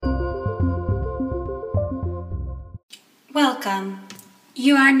Welcome.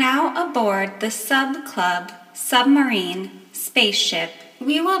 You are now aboard the Sub Club submarine spaceship.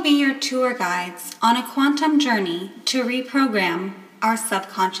 We will be your tour guides on a quantum journey to reprogram our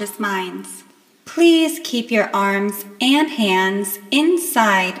subconscious minds. Please keep your arms and hands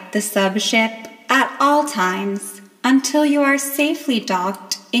inside the subship at all times until you are safely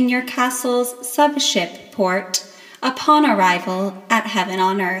docked in your castle's subship port upon arrival at Heaven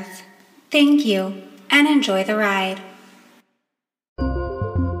on Earth. Thank you and enjoy the ride.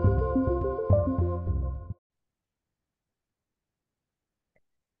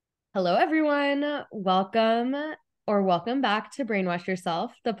 Hello, everyone. Welcome back to Brainwash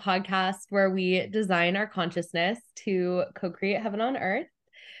Yourself, the podcast where we design our consciousness to co-create heaven on earth.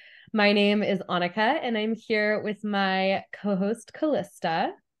 My name is Annika, and I'm here with my co-host,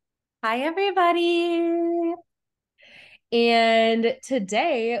 Callista. Hi, everybody. And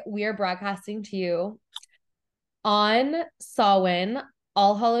today we are broadcasting to you on Samhain,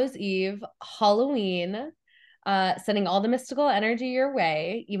 All Hallows Eve, Halloween, sending all the mystical energy your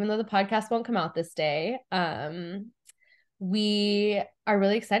way, even though the podcast won't come out this day. We are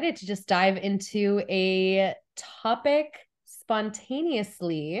really excited to just dive into a topic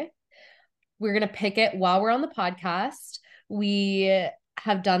spontaneously. We're going to pick it while we're on the podcast. We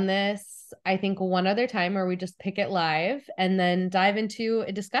have done this, I think, one other time where we just pick it live and then dive into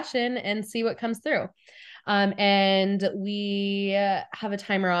a discussion and see what comes through. And we have a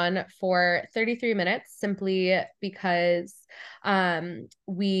timer on for 33 minutes simply because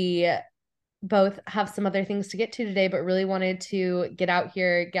we both have some other things to get to today, but really wanted to get out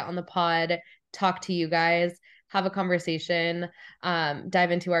here, get on the pod, talk to you guys, have a conversation,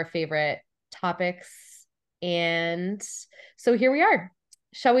 dive into our favorite topics. And so here we are.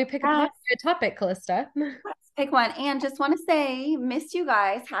 Shall we pick a topic, Callista? Let's pick one. And just want to say, missed you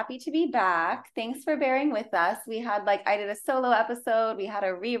guys. Happy to be back. Thanks for bearing with us. I did a solo episode. We had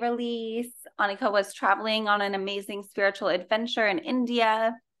a re-release. Annika was traveling on an amazing spiritual adventure in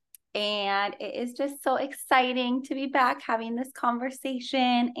India. And it is just so exciting to be back having this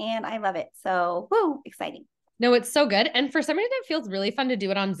conversation. And I love it. So, woo, exciting. No, it's so good. And for some reason, it feels really fun to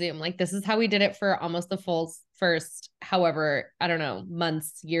do it on Zoom. Like, this is how we did it for almost the full first, however, I don't know,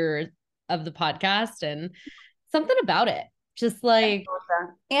 months, years of the podcast, and something about it. Just like,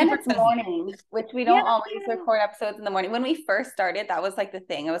 and it's morning, which we don't always record episodes in the morning. When we first started, that was like the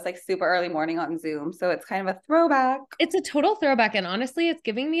thing. It was like super early morning on Zoom. So it's kind of a throwback. It's a total throwback. And honestly, it's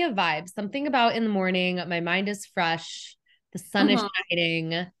giving me a vibe. Something about in the morning, my mind is fresh. The sun is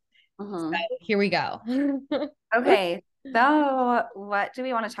shining. So here we go. Okay. So what do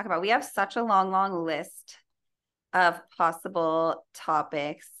we want to talk about? We have such a long list of possible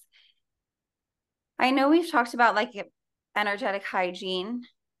topics. I know we've talked about like energetic hygiene.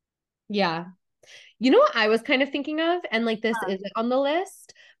 Yeah. You know what I was kind of thinking of? And like this isn't on the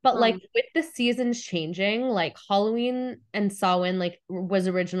list, but like with the seasons changing, like Halloween and Samhain like was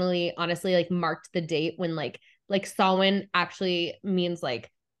originally honestly like marked the date when like Samhain actually means like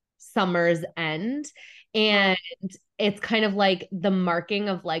summer's end. And it's kind of like the marking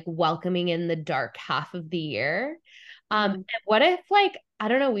of like welcoming in the dark half of the year. And what if like, I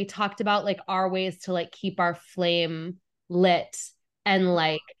don't know, we talked about like our ways to like keep our flame lit and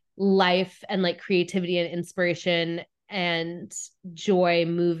like life and like creativity and inspiration and joy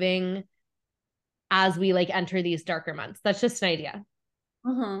moving as we like enter these darker months. That's just an idea.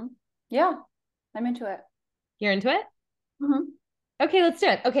 Yeah, I'm into it. You're into it? Okay, let's do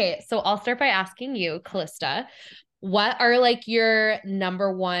it. Okay, so I'll start by asking you, Callista, what are like your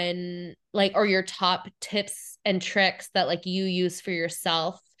number one, like, or your top tips and tricks that like you use for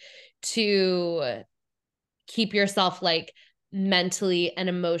yourself to keep yourself like mentally and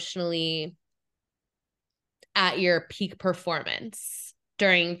emotionally at your peak performance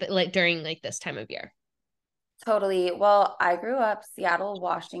during this time of year? Totally. Well, I grew up Seattle,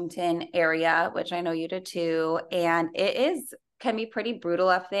 Washington area, which I know you did too, and can be pretty brutal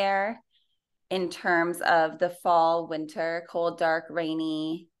up there in terms of the fall, winter, cold, dark,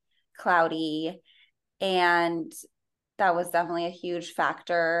 rainy, cloudy, and that was definitely a huge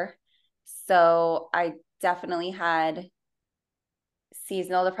factor. So I definitely had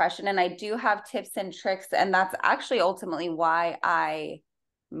seasonal depression, and I do have tips and tricks, and that's actually ultimately why I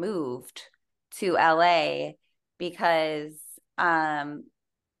moved to LA, because the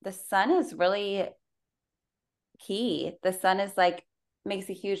sun is really key. The sun is like makes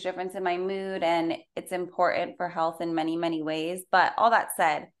a huge difference in my mood, and it's important for health in many ways. But all that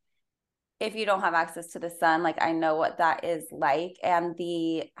said, if you don't have access to the sun, like I know what that is like, and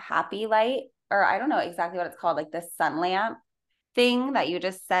the happy light, or I don't know exactly what it's called, like the sun lamp thing that you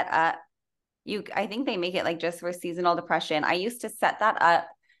just set up I think they make it like just for seasonal depression. I used to set that up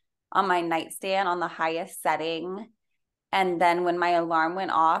on my nightstand on the highest setting. And then when my alarm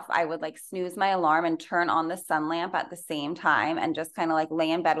went off, I would like snooze my alarm and turn on the sun lamp at the same time and just kind of like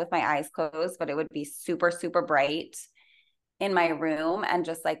lay in bed with my eyes closed, but it would be super, super bright in my room and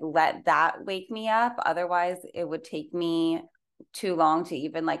just like let that wake me up. Otherwise, it would take me too long to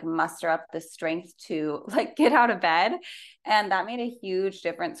even like muster up the strength to like get out of bed. And that made a huge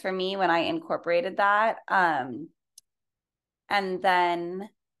difference for me when I incorporated that. And then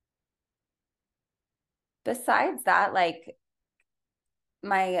besides that, like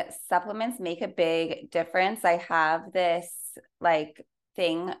my supplements make a big difference. I have this like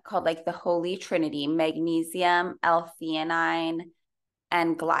thing called like the Holy Trinity: magnesium, L-theanine,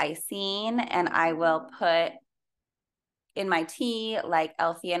 and glycine. And I will put in my tea like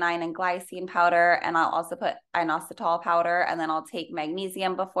L-theanine and glycine powder, and I'll also put inositol powder, and then I'll take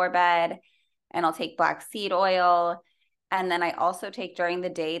magnesium before bed, and I'll take black seed oil. And then I also take during the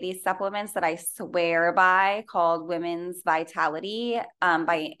day these supplements that I swear by called Women's Vitality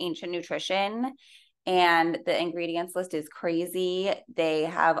by Ancient Nutrition. And the ingredients list is crazy. They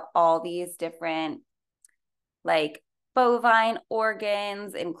have all these different like bovine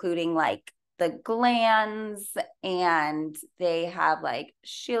organs, including like the glands, and they have like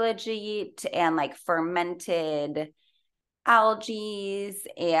shilajit and like fermented algae.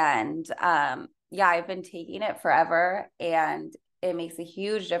 And yeah, I've been taking it forever and it makes a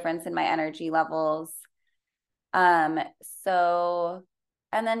huge difference in my energy levels. So,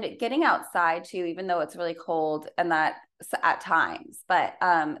 and then getting outside too, even though it's really cold and that at times, but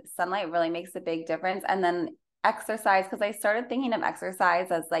sunlight really makes a big difference. And then exercise, because I started thinking of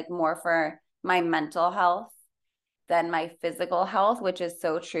exercise as like more for my mental health than my physical health, which is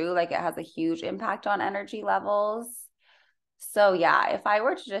so true. Like it has a huge impact on energy levels. So yeah, if I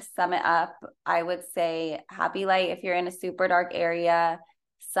were to just sum it up, I would say happy light if you're in a super dark area,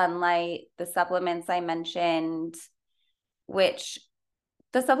 sunlight, the supplements I mentioned, which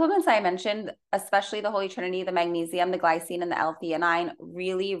the supplements I mentioned, especially the Holy Trinity, the magnesium, the glycine, and the L-theanine,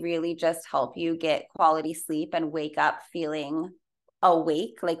 really, really just help you get quality sleep and wake up feeling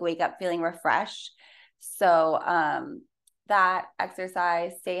awake, like wake up feeling refreshed. So that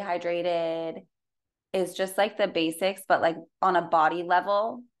exercise, stay hydrated is just like the basics, but like on a body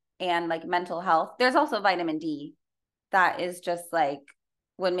level and like mental health. There's also vitamin D that is just like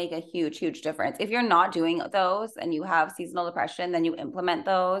would make a huge, huge difference. If you're not doing those and you have seasonal depression, then you implement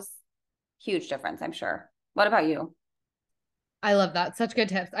those, huge difference, I'm sure. What about you? I love that. Such good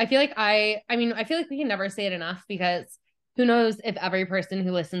tips. I feel like I feel like we can never say it enough because who knows if every person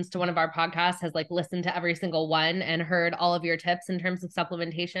who listens to one of our podcasts has like listened to every single one and heard all of your tips in terms of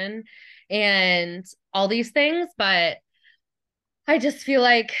supplementation and all these things. But I just feel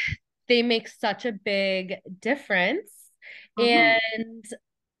like they make such a big difference. Mm-hmm. And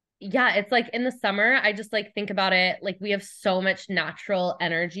yeah, it's like in the summer, I just like think about it like we have so much natural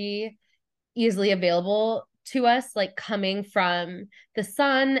energy easily available to us, like coming from the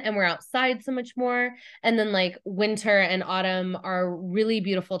sun, and we're outside so much more. And then like winter and autumn are really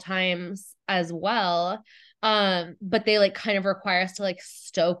beautiful times as well. But they like kind of require us to like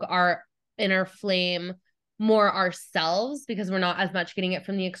stoke our inner flame more ourselves because we're not as much getting it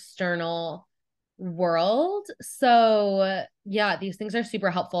from the external world. So yeah, these things are super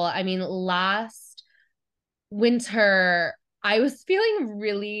helpful. I mean, last winter, I was feeling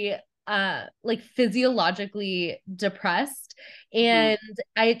really like physiologically depressed. Mm-hmm.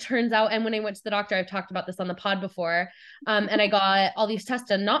 And it turns out, and when I went to the doctor, I've talked about this on the pod before, and I got all these tests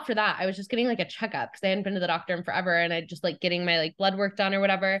done, not for that. I was just getting like a checkup because I hadn't been to the doctor in forever, and I just like getting my like blood work done or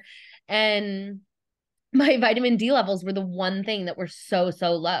whatever. And my vitamin D levels were the one thing that were so,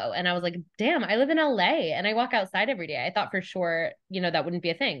 so low. And I was like, damn, I live in LA and I walk outside every day. I thought for sure, that wouldn't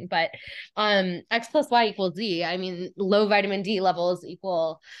be a thing. But X plus Y equals Z. I mean, low vitamin D levels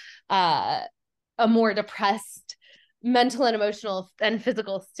equal uh a more depressed mental and emotional and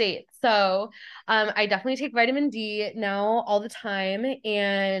physical state. So I definitely take vitamin D now all the time.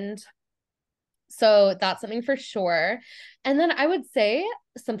 And so that's something for sure. And then I would say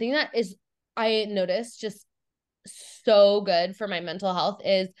something that is I noticed just so good for my mental health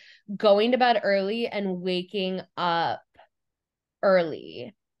is going to bed early and waking up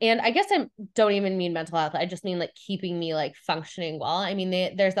early. And I guess I don't even mean mental health. I just mean like keeping me like functioning well. I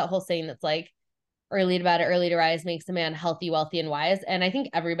mean, there's that whole saying that's like early to bed, early to rise makes a man healthy, wealthy, and wise. And I think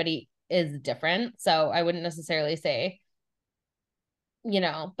everybody is different. So I wouldn't necessarily say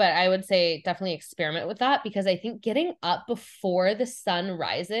but I would say definitely experiment with that because I think getting up before the sun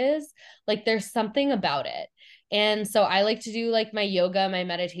rises, like there's something about it. And so I like to do like my yoga, my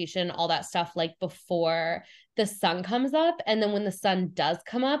meditation, all that stuff like before the sun comes up. And then when the sun does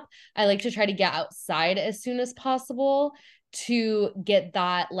come up, I like to try to get outside as soon as possible to get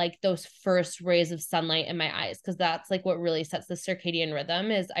that, like those first rays of sunlight in my eyes. Cause that's like what really sets the circadian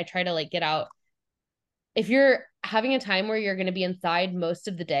rhythm. Is I try to like get out. If you're having a time where you're going to be inside most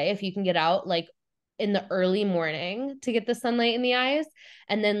of the day, if you can get out like in the early morning to get the sunlight in the eyes,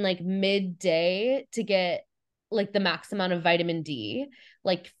 and then like midday to get like the max amount of vitamin D,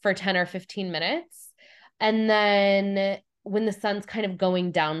 like for 10 or 15 minutes. And then when the sun's kind of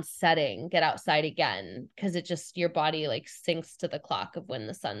going down, setting, get outside again, because it just, your body like syncs to the clock of when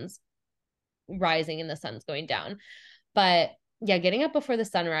the sun's rising and the sun's going down. But yeah, getting up before the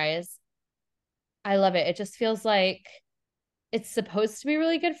sunrise, I love it. It just feels like it's supposed to be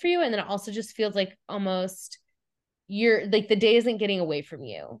really good for you. And then it also just feels like almost you're like the day isn't getting away from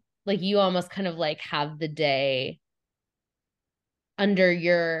you. Like you almost kind of like have the day under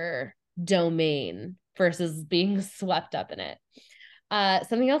your domain versus being swept up in it.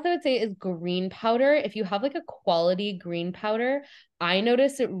 Something else I would say is green powder. If you have like a quality green powder, I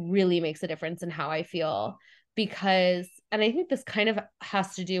notice it really makes a difference in how I feel because, and I think this kind of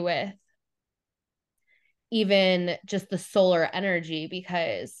has to do with even just the solar energy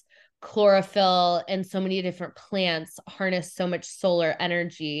because chlorophyll and so many different plants harness so much solar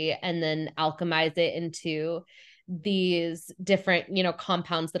energy and then alchemize it into these different, you know,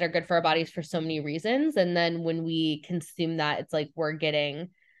 compounds that are good for our bodies for so many reasons. And then when we consume that, it's like we're getting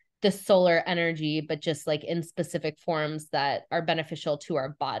the solar energy, but just like in specific forms that are beneficial to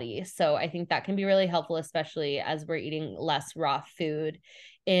our body. So I think that can be really helpful, especially as we're eating less raw food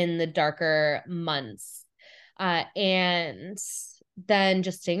in the darker months. And then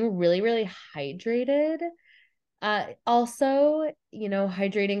just staying really, really hydrated. Also, you know,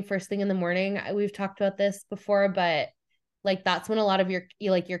 hydrating first thing in the morning. We've talked about this before, but like that's when a lot of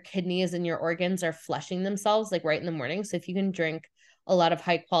your kidneys and your organs are flushing themselves like right in the morning. So if you can drink a lot of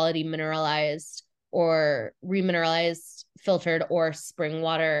high quality mineralized or remineralized filtered or spring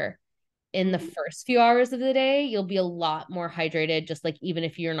water in the first few hours of the day, you'll be a lot more hydrated, just like even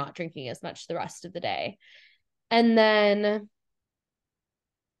if you're not drinking as much the rest of the day. And then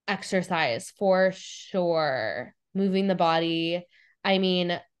exercise for sure, moving the body. I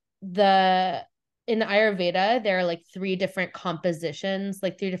mean, the in Ayurveda, there are like three different compositions,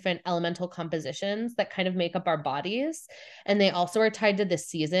 like three different elemental compositions that kind of make up our bodies. And they also are tied to the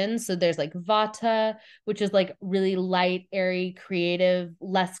season. So there's like Vata, which is like really light, airy, creative,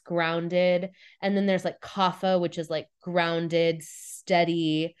 less grounded. And then there's like Kapha, which is like grounded,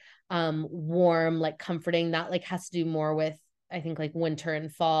 steady, warm, like comforting. That like has to do more with I think like winter and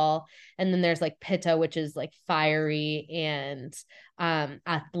fall. And then there's like Pitta, which is like fiery and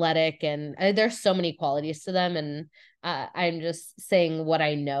athletic. And there's so many qualities to them. And I'm just saying what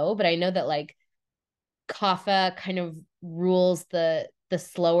I know, but I know that like Kapha kind of rules the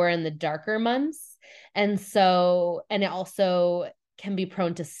slower and the darker months. And so, and it also can be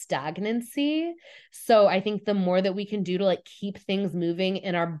prone to stagnancy. So I think the more that we can do to like keep things moving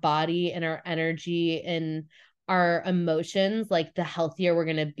in our body and our energy and our emotions, like the healthier we're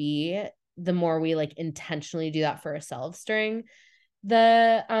going to be, the more we like intentionally do that for ourselves during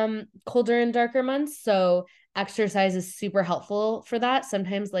the colder and darker months. So exercise is super helpful for that.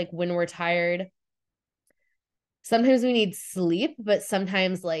 Sometimes like when we're tired, sometimes we need sleep, but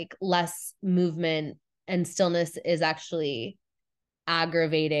sometimes like less movement and stillness is actually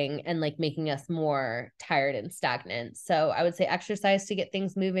aggravating and like making us more tired and stagnant. So I would say exercise to get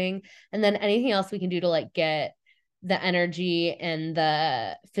things moving, and then anything else we can do to like get the energy and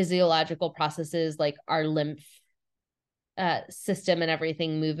the physiological processes like our lymph system and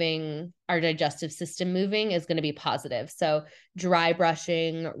everything moving, our digestive system moving is going to be positive. So dry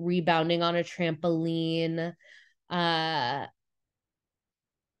brushing, rebounding on a trampoline,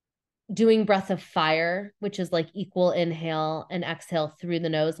 doing breath of fire, which is like equal inhale and exhale through the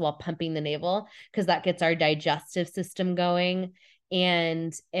nose while pumping the navel, because that gets our digestive system going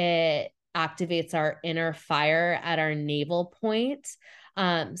and it activates our inner fire at our navel point.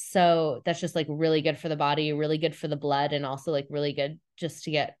 So that's just like really good for the body, really good for the blood, and also like really good just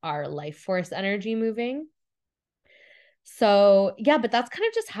to get our life force energy moving. So yeah, but that's kind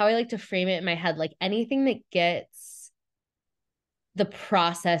of just how I like to frame it in my head. Like anything that gets the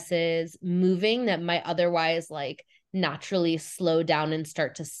processes moving that might otherwise like naturally slow down and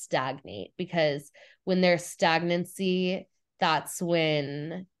start to stagnate, because when there's stagnancy, that's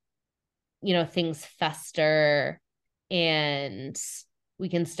when, you know, things fester and we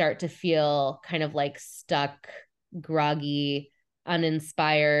can start to feel kind of like stuck, groggy,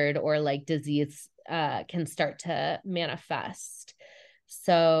 uninspired, or like disease can start to manifest.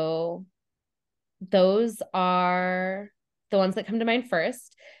 So those are the ones that come to mind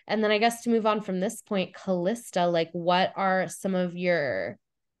first. And then I guess to move on from this point, Callista, like what are some of your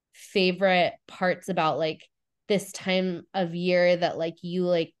favorite parts about like this time of year that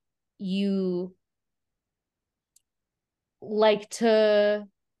you like to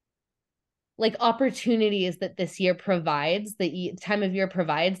like opportunities that this year provides, that time of year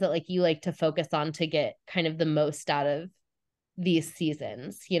provides, that like you like to focus on to get kind of the most out of these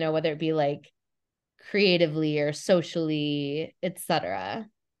seasons, you know, whether it be like creatively or socially, etc.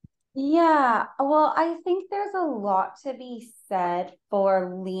 Yeah, well, I think there's a lot to be said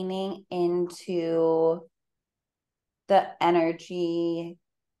for leaning into the energy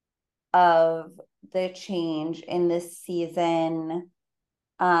of the change in this season,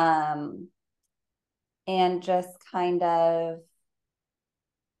 and just kind of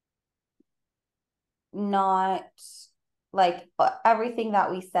not like everything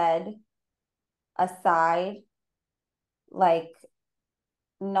that we said aside, like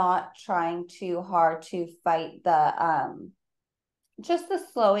not trying too hard to fight the just the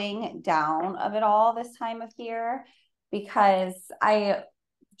slowing down of it all this time of year, because I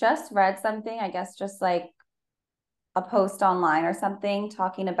just read something, I guess just like a post online or something,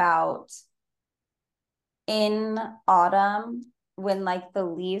 talking about in autumn when like the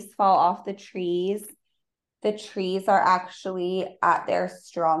leaves fall off the trees are actually at their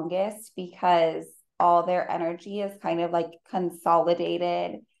strongest because all their energy is kind of like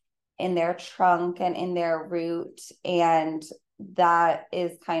consolidated in their trunk and in their root, and that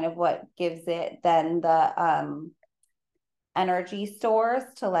is kind of what gives it then the energy stores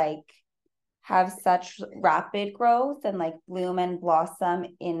to like have such rapid growth and like bloom and blossom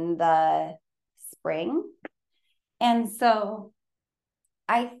in the spring. And so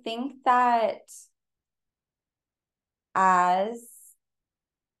I think that as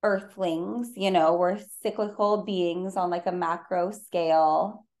earthlings, you know, we're cyclical beings on like a macro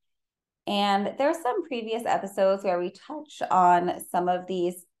scale. And there's some previous episodes where we touch on some of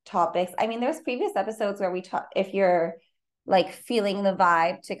these topics. I mean, there's previous episodes where we talk, if you're like feeling the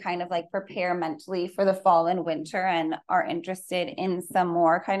vibe to kind of like prepare mentally for the fall and winter and are interested in some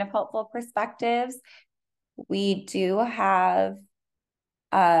more kind of helpful perspectives, we do have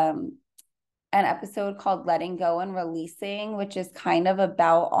an episode called Letting Go and Releasing, which is kind of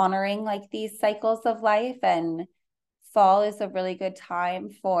about honoring like these cycles of life. And fall is a really good time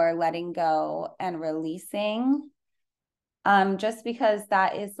for letting go and releasing, just because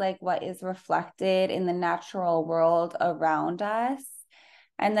that is like what is reflected in the natural world around us.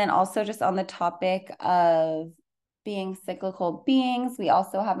 And then also just on the topic of being cyclical beings, we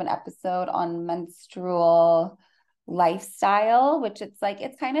also have an episode on menstrual lifestyle, which it's like,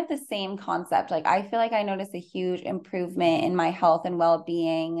 it's kind of the same concept. Like, I feel like I noticed a huge improvement in my health and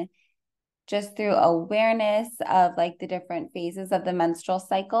well-being just through awareness of like the different phases of the menstrual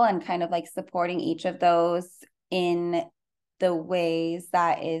cycle and kind of like supporting each of those in the ways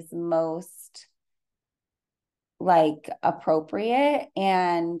that is most like appropriate.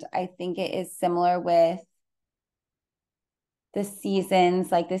 And I think it is similar with the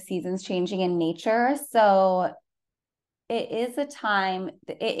seasons, like the seasons changing in nature. So it is a time,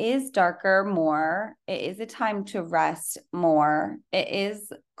 it is darker more. It is a time to rest more. It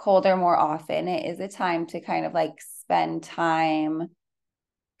is colder more often. It is a time to kind of like spend time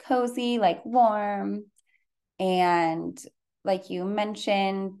cozy, like warm. And like you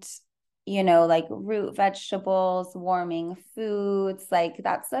mentioned, you know, like root vegetables, warming foods, like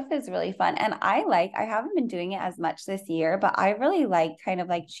that stuff is really fun. And I haven't been doing it as much this year, but I really like kind of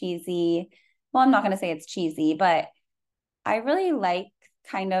like cheesy. Well, I'm not going to say it's cheesy, but I really like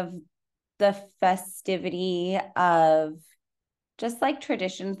kind of the festivity of just like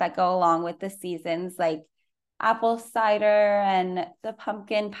traditions that go along with the seasons, like apple cider and the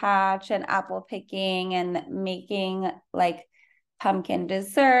pumpkin patch and apple picking and making like pumpkin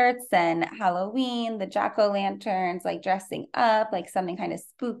desserts, and Halloween, the jack-o'-lanterns, like dressing up like something kind of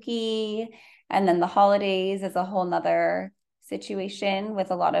spooky. And then the holidays is a whole nother situation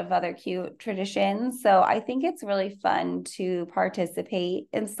with a lot of other cute traditions. So I think it's really fun to participate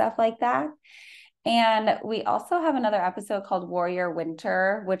in stuff like that. And we also have another episode called Warrior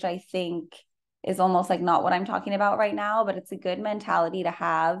Winter, which I think is almost like not what I'm talking about right now, but it's a good mentality to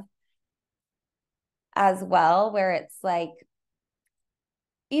have as well, where it's like,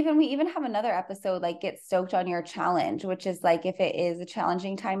 we even have another episode like Get Stoked on Your Challenge, which is like, if it is a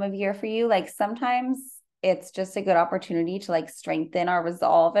challenging time of year for you, like sometimes it's just a good opportunity to like strengthen our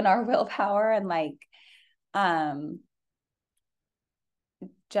resolve and our willpower and like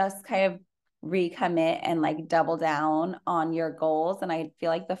just kind of recommit and like double down on your goals. And I feel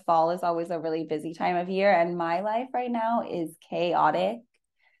like the fall is always a really busy time of year. And my life right now is chaotic.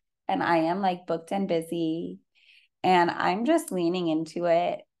 And I am like booked and busy. And I'm just leaning into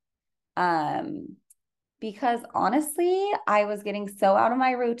it. Because honestly, I was getting so out of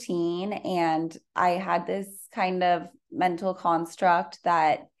my routine and I had this kind of mental construct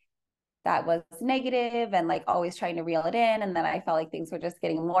that was negative and like always trying to reel it in. And then I felt like things were just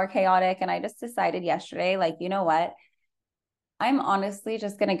getting more chaotic. And I just decided yesterday, like, you know what? I'm honestly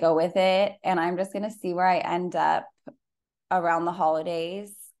just going to go with it. And I'm just going to see where I end up around the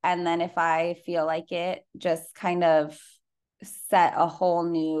holidays. And then if I feel like it, just kind of set a whole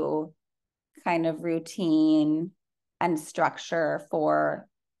new kind of routine and structure for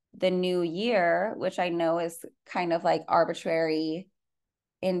the new year, which I know is kind of like arbitrary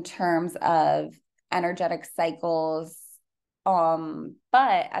in terms of energetic cycles.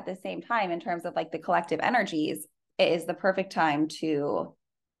 But at the same time, in terms of like the collective energies, it is the perfect time to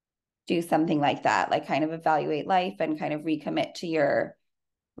do something like that, like kind of evaluate life and kind of recommit to your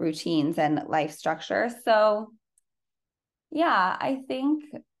routines and life structure. So yeah, I think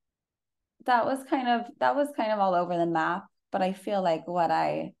that was kind of all over the map, but I feel like what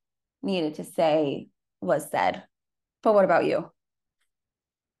I needed to say was said. But what about you?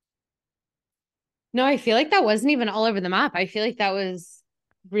 No, I feel like that wasn't even all over the map. I feel like that was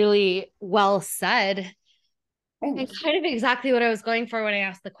really well said. And Thanks. kind of exactly what I was going for when I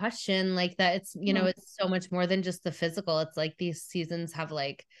asked the question, like that it's, Mhm. it's so much more than just the physical. It's like these seasons have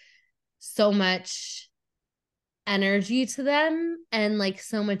like so much energy to them and like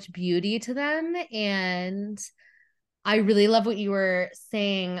so much beauty to them. And I really love what you were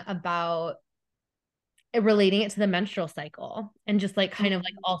saying about relating it to the menstrual cycle and just like kind of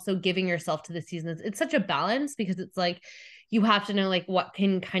like also giving yourself to the seasons. It's such a balance because it's like you have to know like what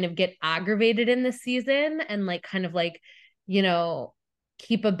can kind of get aggravated in the season and like kind of like, you know,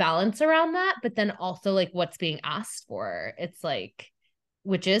 keep a balance around that, but then also like what's being asked for. It's like,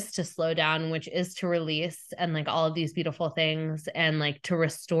 which is to slow down, which is to release and like all of these beautiful things and like to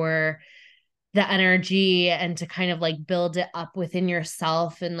restore the energy and to kind of like build it up within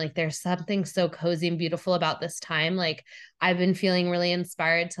yourself. And like there's something so cozy and beautiful about this time. Like I've been feeling really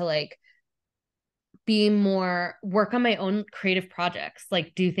inspired to like be more work on my own creative projects,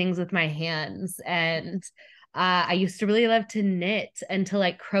 like do things with my hands. And I used to really love to knit and to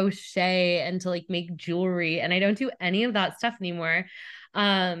like crochet and to like make jewelry. And I don't do any of that stuff anymore.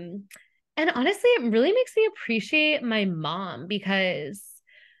 And honestly, it really makes me appreciate my mom because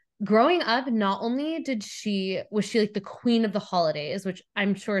growing up, not only was she like the queen of the holidays, which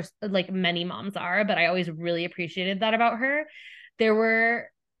I'm sure like many moms are, but I always really appreciated that about her. There were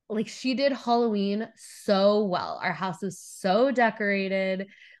like she did Halloween so well. Our house was so decorated,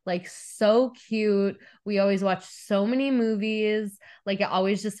 like so cute. We always watched so many movies. Like it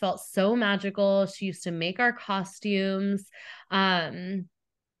always just felt so magical. She used to make our costumes. Um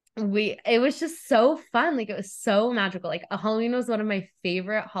it was just so fun, like it was so magical. Like Halloween was one of my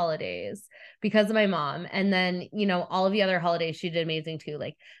favorite holidays because of my mom. And then all of the other holidays she did amazing too,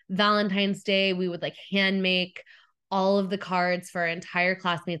 like Valentine's Day we would like hand make all of the cards for our entire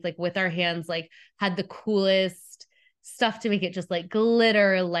classmates, like with our hands, like had the coolest stuff to make it just like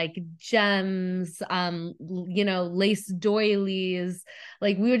glitter, like gems, lace doilies.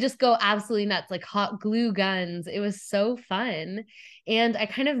 Like we would just go absolutely nuts, like hot glue guns. It was so fun. And I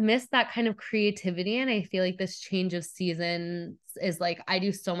kind of miss that kind of creativity. And I feel like this change of seasons is like I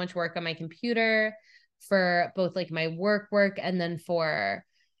do so much work on my computer for both like my work and then for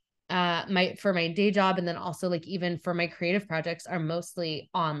my day job, and then also like even for my creative projects are mostly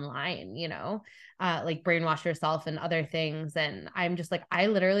online, like Brainwash Yourself and other things. And I'm just like I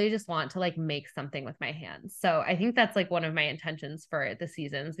literally just want to like make something with my hands. So I think that's like one of my intentions for the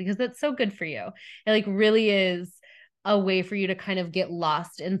seasons because that's so good for you. It like really is a way for you to kind of get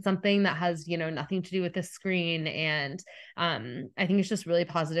lost in something that has nothing to do with the screen. And I think it's just really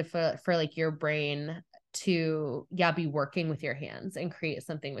positive for like your brain to be working with your hands and create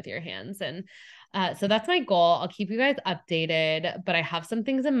something with your hands. And so that's my goal. I'll keep you guys updated, but I have some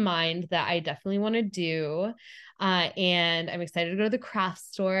things in mind that I definitely want to do. And I'm excited to go to the craft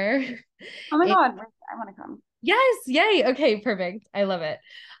store. Oh my God, I want to come. Yes, yay. Okay, perfect. I love it.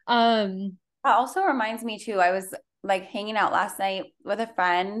 That also reminds me too, I was like hanging out last night with a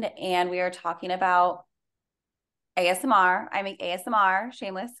friend and we were talking about ASMR. I make ASMR,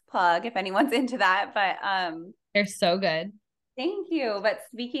 shameless plug if anyone's into that. But they're so good. thank you. But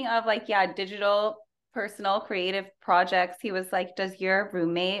speaking of like, yeah, digital, personal, creative projects, he was like, does your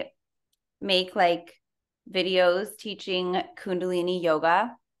roommate make like videos teaching Kundalini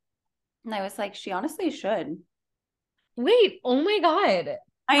yoga? And I was like, she honestly should. Wait, oh my God.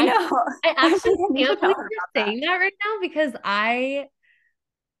 I I know. I I actually think I need to can't tell believe her you're about that. saying that right now because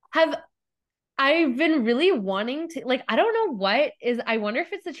have I've been really wanting to like I don't know what is I wonder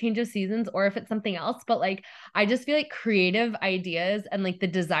if it's a change of seasons or if it's something else, but like I just feel like creative ideas and like the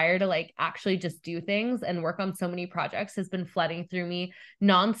desire to like actually just do things and work on so many projects has been flooding through me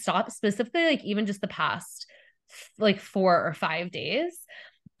nonstop, specifically like even just the past like 4 or 5 days.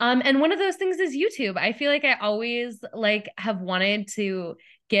 And one of those things is YouTube. I feel like I always like have wanted to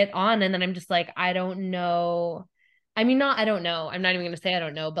get on, and then I'm just like, I don't know. I mean, not I don't know. I'm not even going to say I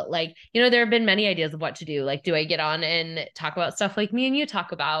don't know, but like, there have been many ideas of what to do. Like, do I get on and talk about stuff like me and you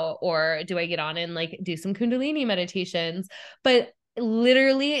talk about, or do I get on and like do some Kundalini meditations? But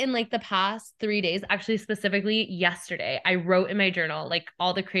literally in like the past 3 days, actually specifically yesterday, I wrote in my journal like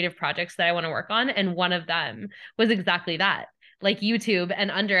all the creative projects that I want to work on. And one of them was exactly that, like YouTube, and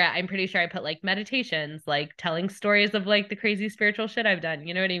under it I'm pretty sure I put like meditations, like telling stories of like the crazy spiritual shit I've done,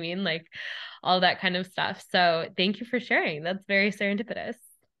 you know what I mean, like all that kind of stuff. So thank you for sharing, that's very serendipitous.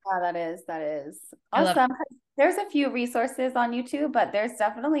 Yeah, that is I love awesome. There's a few resources on YouTube, but there's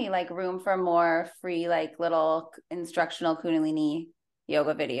definitely like room for more free, like little instructional Kundalini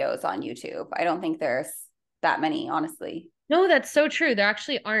yoga videos on YouTube. I don't think there's that many, honestly. No, that's so true. There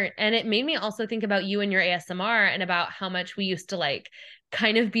actually aren't. And it made me also think about you and your ASMR and about how much we used to like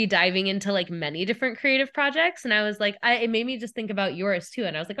kind of be diving into like many different creative projects. And I was like, it made me just think about yours too.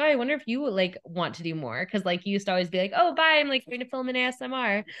 And I was like, oh, I wonder if you would like want to do more. Cause like you used to always be like, oh, bye, I'm like going to film an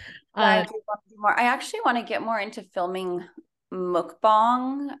ASMR. Yeah, I do want to do more. I actually want to get more into filming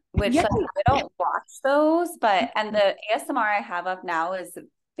mukbang, which Yeah. like I don't watch those, but and the ASMR I have up now is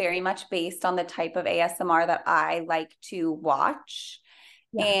very much based on the type of ASMR that I like to watch.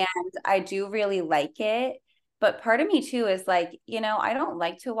 Yeah. And I do really like it. But part of me too is like, I don't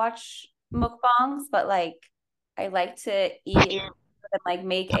like to watch mukbangs, but like I like to eat and like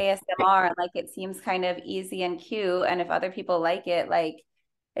make ASMR and like it seems kind of easy and cute. And if other people like it, like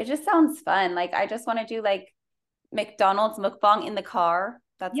it just sounds fun. Like I just want to do like McDonald's mukbang in the car.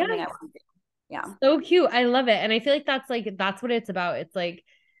 That's Yeah. something I want to do. Yeah. So cute. I love it. And I feel like that's what it's about. It's like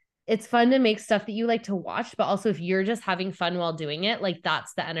it's fun to make stuff that you like to watch, but also if you're just having fun while doing it, like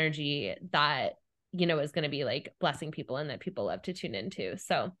that's the energy that is going to be like blessing people and that people love to tune into.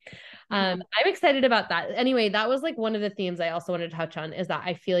 So I'm excited about that. Anyway, that was like one of the themes I also wanted to touch on, is that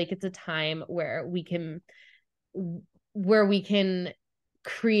I feel like it's a time where we can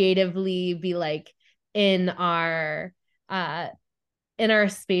creatively be like in our uh in our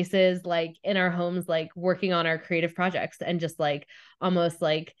spaces, like in our homes, like working on our creative projects and just like almost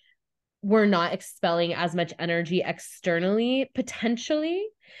like we're not expelling as much energy externally potentially.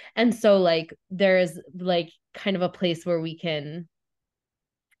 And so like there's like kind of a place where we can,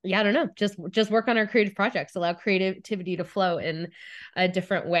 yeah, I don't know, just work on our creative projects, allow creativity to flow in a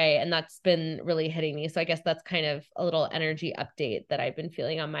different way. And that's been really hitting me. So I guess that's kind of a little energy update that I've been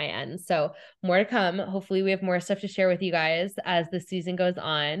feeling on my end. So more to come. Hopefully we have more stuff to share with you guys as the season goes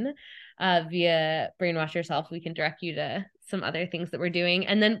on. Via Brainwash Yourself, we can direct you to some other things that we're doing.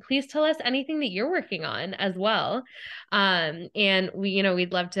 And then please tell us anything that you're working on as well. And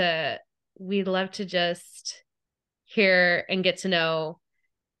we'd love to just hear and get to know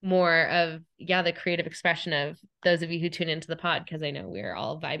more of the creative expression of those of you who tune into the pod, because I know we're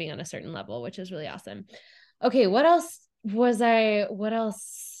all vibing on a certain level, which is really awesome. Okay, what else?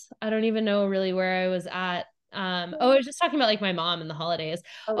 I don't even know really where I was at. I was just talking about like my mom and the holidays.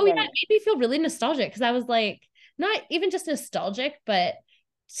 Oh, Oh yeah, right. it made me feel really nostalgic because I was like not even just nostalgic, but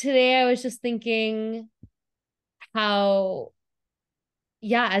today I was just thinking how,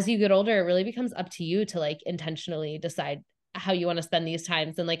 yeah, as you get older, it really becomes up to you to like intentionally decide how you want to spend these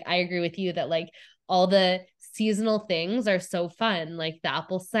times. And like I agree with you that like all the seasonal things are so fun, like the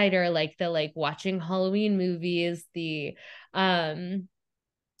apple cider, like the like watching Halloween movies, the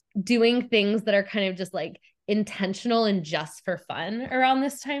doing things that are kind of just like intentional and just for fun around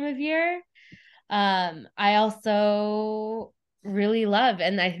this time of year. I also really love,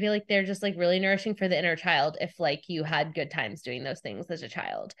 and I feel like they're just like really nourishing for the inner child if like you had good times doing those things as a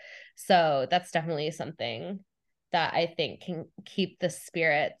child. So that's definitely something that I think can keep the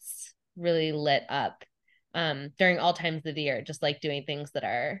spirits really lit up during all times of the year, just like doing things that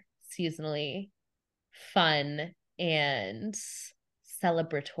are seasonally fun and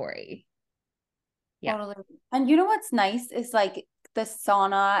celebratory. Yeah. Totally. And you know what's nice is like the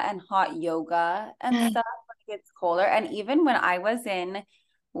sauna and hot yoga and stuff when it gets colder. And even when I was in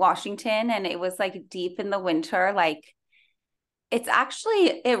Washington and it was like deep in the winter, like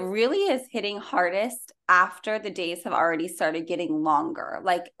it really is hitting hardest after the days have already started getting longer.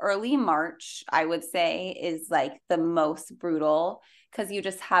 Like early March, I would say, is like the most brutal because you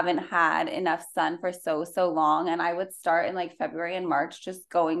just haven't had enough sun for so long. And I would start in like February and March just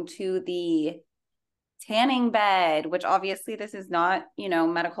going to the tanning bed, which obviously this is not,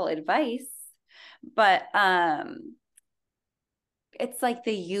 medical advice, but it's like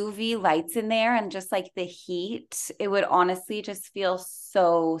the UV lights in there and just like the heat, it would honestly just feel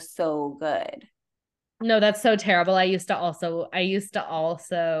so good. No, that's so terrible. I used to also,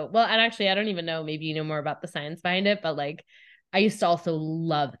 well, and actually, I don't even know, maybe you know more about the science behind it, but like, I used to also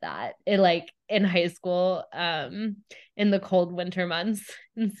love that. It like in high school, in the cold winter months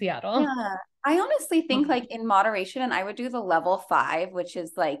in Seattle. Yeah. I honestly think like in moderation, and I would do the level 5, which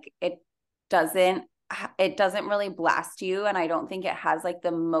is like doesn't it doesn't really blast you, and I don't think it has like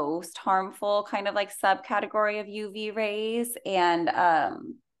the most harmful kind of like subcategory of UV rays. And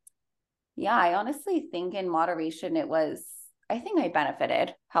yeah, I honestly think in moderation I think I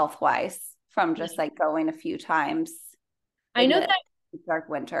benefited health wise from just like going a few times I in know the that, dark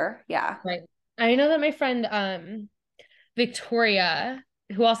winter. Yeah. right. I know that my friend Victoria,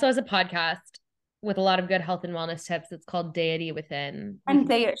 who also has a podcast with a lot of good health and wellness tips. It's called Deity Within.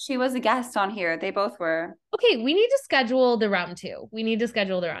 And she was a guest on here. They both were. Okay, we need to schedule the round two. We need to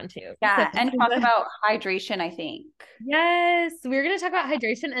schedule the round two. Yeah, and talk about hydration, I think. Yes, we're gonna talk about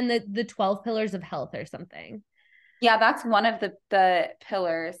hydration and the 12 pillars of health or something. Yeah, that's one of the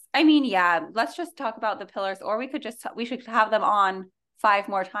pillars. I mean, yeah, let's just talk about the pillars, or we should have them on 5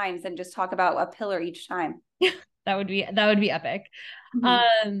 more times and just talk about a pillar each time. That would be epic.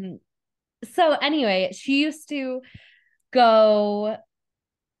 Mm-hmm. So anyway, she used to go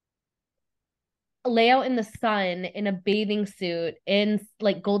lay out in the sun in a bathing suit in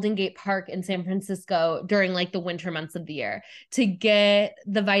like Golden Gate Park in San Francisco during like the winter months of the year to get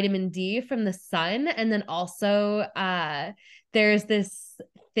the vitamin D from the sun. And then also there's this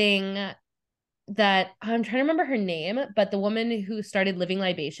thing that I'm trying to remember her name, but the woman who started Living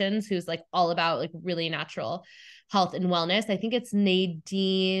Libations, who's like all about like really natural health and wellness. I think it's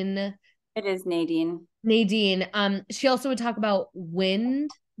Nadine. It is Nadine. Nadine. She also would talk about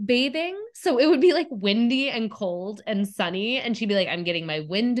wind bathing. So it would be like windy and cold and sunny. And she'd be like, I'm getting my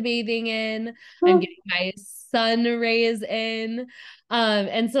wind bathing in, I'm getting my sun rays in.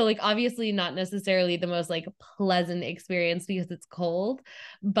 And so like obviously not necessarily the most like pleasant experience because it's cold,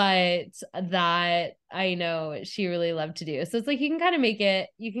 but that I know she really loved to do. So it's like you can kind of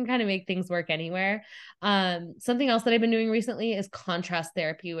make things work anywhere. Something else that I've been doing recently is contrast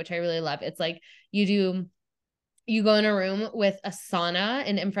therapy, which I really love. It's like you go in a room with a sauna,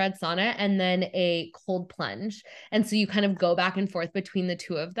 an infrared sauna, and then a cold plunge. And so you kind of go back and forth between the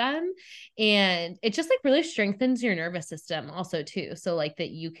two of them. And it just like really strengthens your nervous system also too. So like that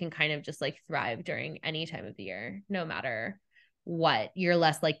you can kind of just like thrive during any time of the year, no matter what. You're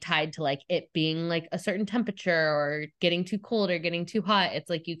less like tied to like it being like a certain temperature or getting too cold or getting too hot. It's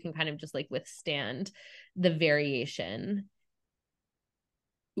like you can kind of just like withstand the variation.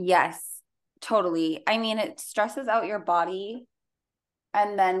 Yes, totally. I mean, it stresses out your body.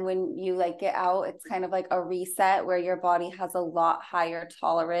 And then when you like get out, it's kind of like a reset where your body has a lot higher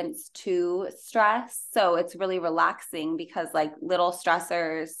tolerance to stress. So it's really relaxing because like little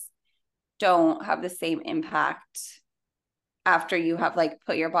stressors don't have the same impact after you have like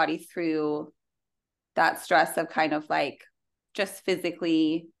put your body through that stress of kind of like just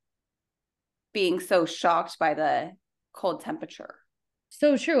physically being so shocked by the cold temperature.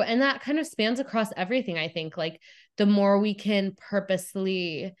 So true. And that kind of spans across everything, I think. Like the more we can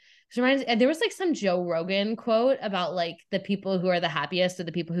purposely there was like some Joe Rogan quote about like the people who are the happiest are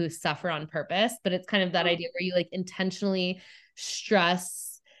the people who suffer on purpose. But it's kind of that idea where you like intentionally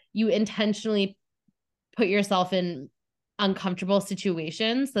you intentionally put yourself in uncomfortable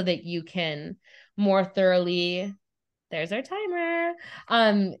situations so that you can more thoroughly, there's our timer,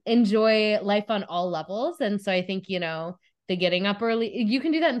 enjoy life on all levels. And so I think, the getting up early, you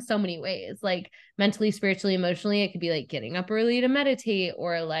can do that in so many ways, like mentally, spiritually, emotionally. It could be like getting up early to meditate,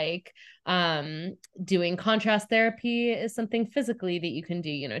 or like doing contrast therapy is something physically that you can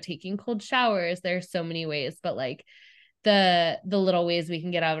do, taking cold showers. There's so many ways, but like the little ways we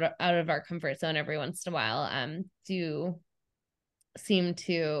can get out of our comfort zone every once in a while do seem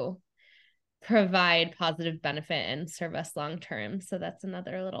to provide positive benefit and serve us long term. So that's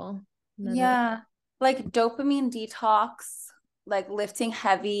another yeah, like dopamine detox, like lifting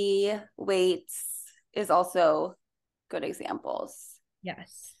heavy weights is also good examples.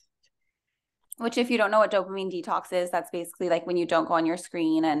 Yes. Which, if you don't know what dopamine detox is, that's basically like when you don't go on your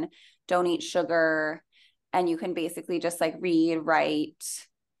screen and don't eat sugar and you can basically just like read, write,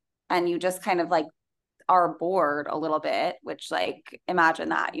 and you just kind of like are bored a little bit, which like imagine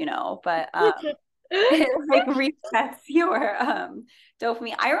that, but it like resets your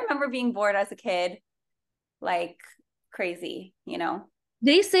dopamine. I remember being bored as a kid, like crazy.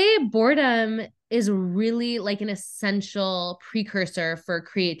 They say boredom is really like an essential precursor for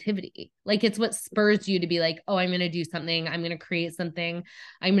creativity. Like it's what spurs you to be like, oh, I'm going to do something. I'm going to create something.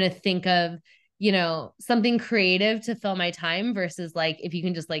 I'm going to think of, something creative to fill my time versus like, if you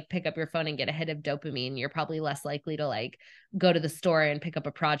can just like pick up your phone and get a hit of dopamine, you're probably less likely to like go to the store and pick up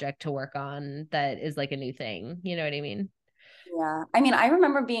a project to work on that is like a new thing. You know what I mean? Yeah. I mean, I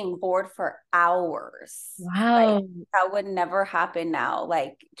remember being bored for hours. Wow. Like, that would never happen now.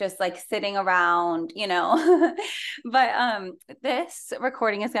 Like just like sitting around, But this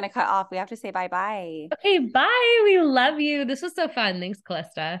recording is going to cut off. We have to say bye-bye. Okay, bye. We love you. This was so fun. Thanks,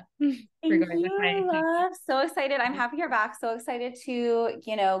 Callista. Thank you, love. So excited. I'm happy you're back. So excited to,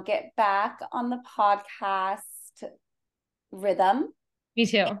 get back on the podcast rhythm. Me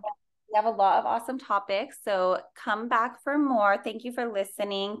too. We have a lot of awesome topics. So come back for more. Thank you for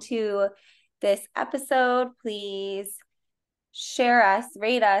listening to this episode. Please share us,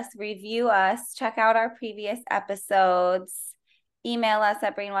 rate us, review us, check out our previous episodes. Email us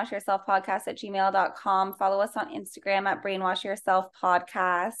at brainwashyourselfpodcast@gmail.com. Follow us on Instagram at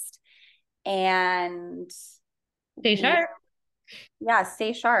brainwashyourselfpodcast. And stay sharp. Yeah,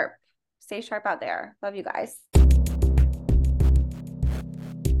 stay sharp. Stay sharp out there. Love you guys.